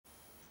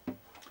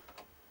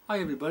Hi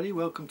everybody,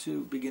 welcome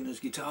to Beginner's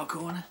Guitar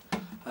Corner.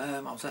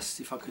 I was asked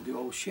if I could do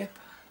old Shep.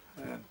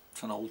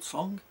 It's an old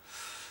song.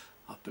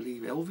 I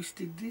believe Elvis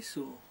did this,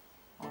 or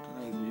I don't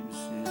know if it was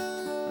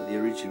the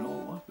original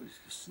or what, but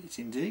it's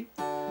indeed.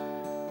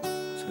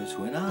 So it's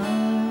when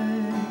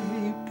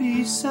I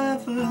be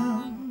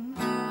 7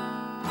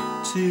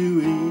 to E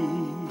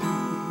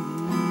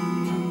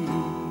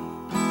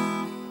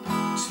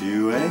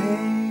to A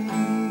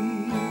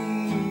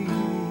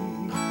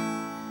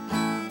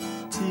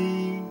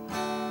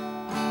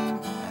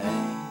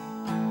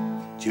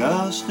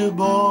just a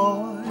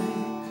boy,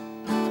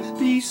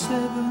 B7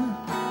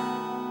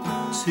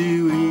 to E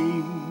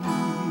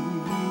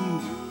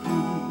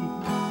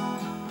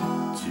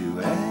to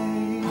A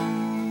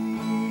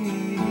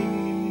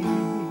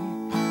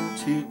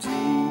to D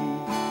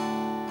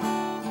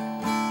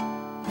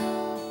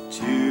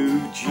to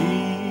G,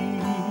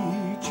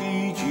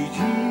 G, G, G,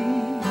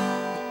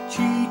 G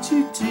to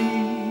D,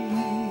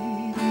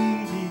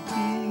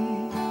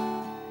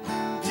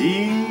 D,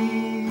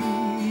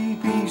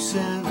 B7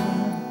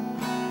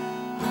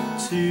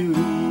 to E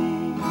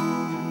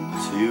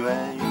to A,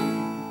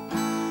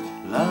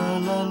 la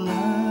la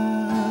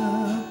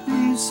la,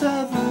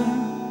 B7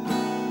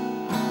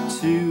 to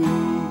E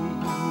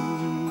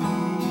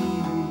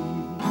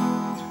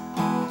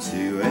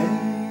to A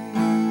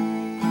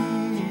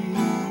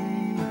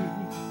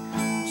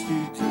to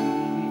D.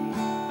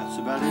 That's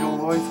about it all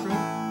the way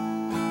through.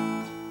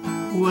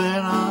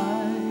 When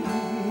I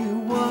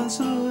was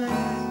a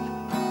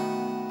lad,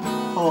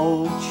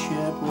 old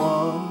Shep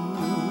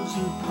was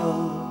a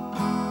pup.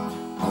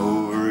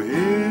 Over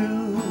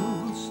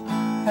hills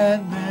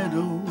and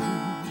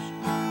meadows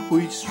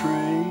we'd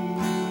stray,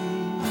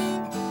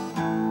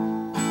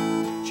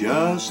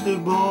 just a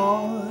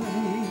boy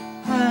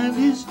and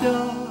his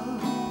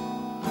dog.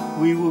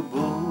 We were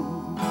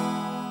both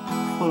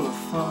full of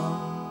fun.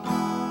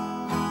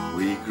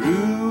 We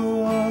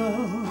grew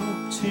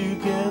up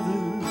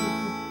together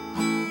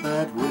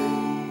that way.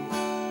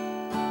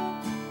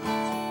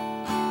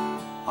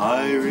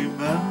 I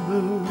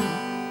remember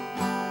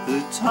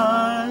the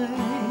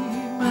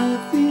time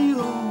at the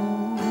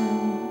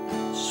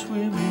old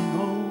swimming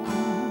hole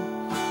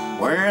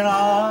when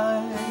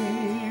I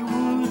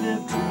would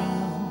have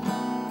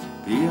drowned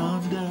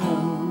beyond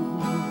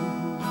doubt,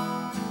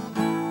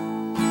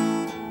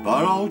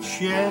 but old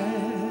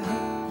Shep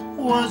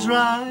was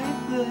right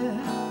there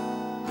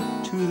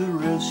to the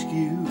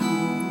rescue.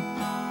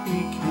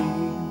 He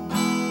came,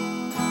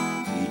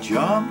 he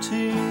jumped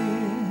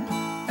in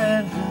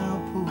and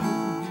helped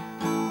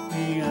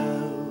me out.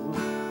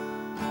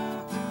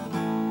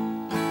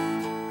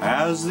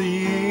 As the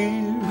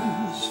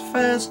years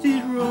fast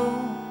did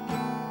roll,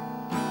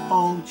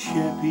 old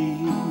Sheppy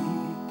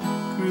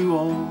grew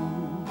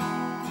old.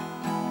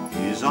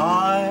 His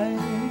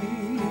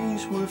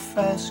eyes were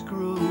fast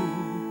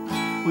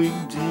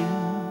growing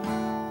dim,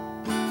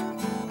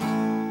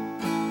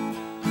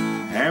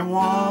 and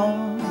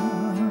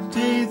one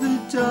day the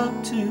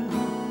doctor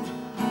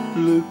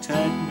looked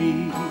at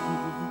me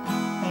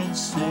and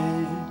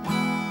said,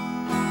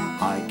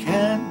 I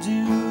can't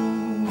do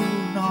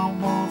no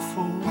more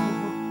for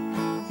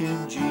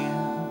him, Jim.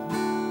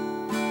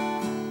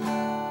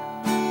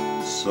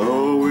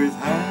 So with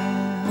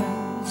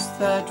hands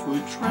that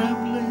were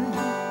trembling,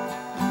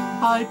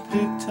 I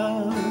picked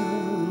up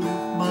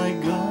my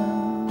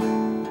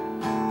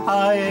gun.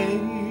 I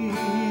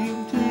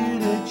aimed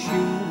it at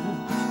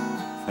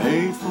Shep's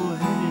faithful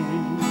head.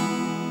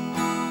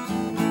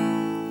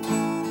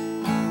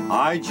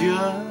 I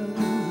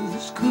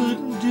just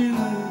couldn't do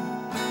it.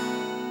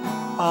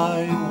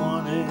 I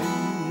wanted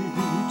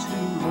to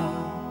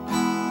run.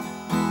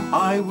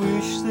 I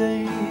wish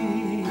they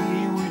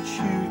would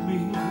shoot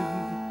me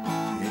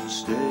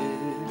instead.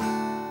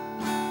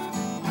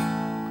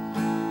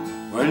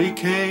 Well, he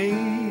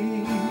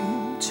came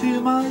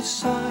to my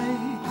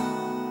side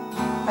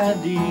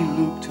and he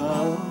looked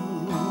up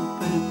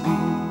at me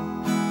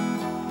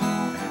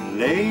and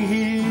lay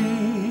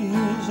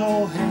his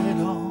old head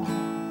on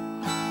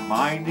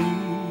my knee.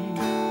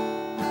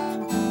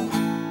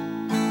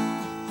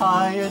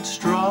 I had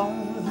struck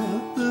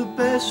the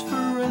best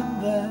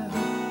friend that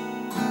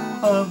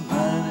a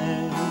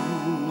man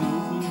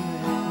ever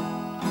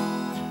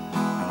had,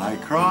 and I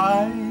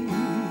cried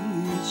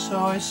so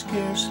I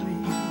scarcely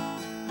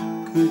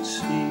could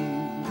see.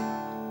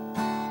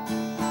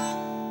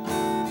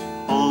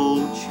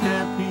 Old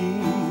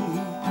Sheppy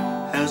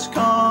has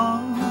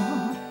gone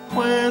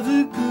where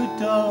the good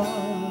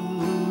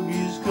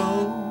doggies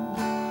go,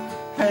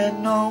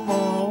 and no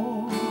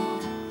more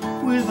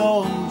with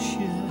old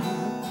Shep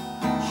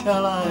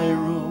shall I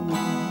roam.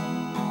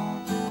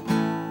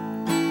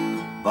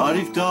 But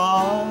if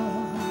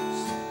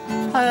dogs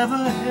have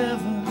a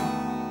heaven,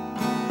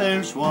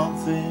 there's one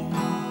thing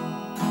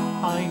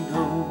I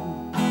know: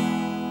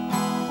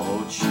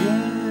 old Shep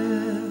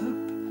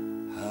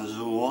has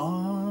a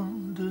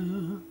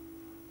wonderful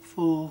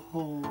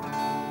home.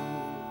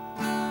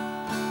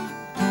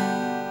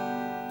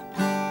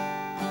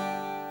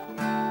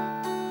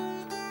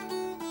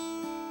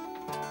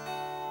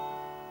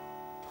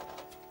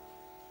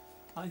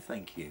 I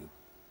thank you.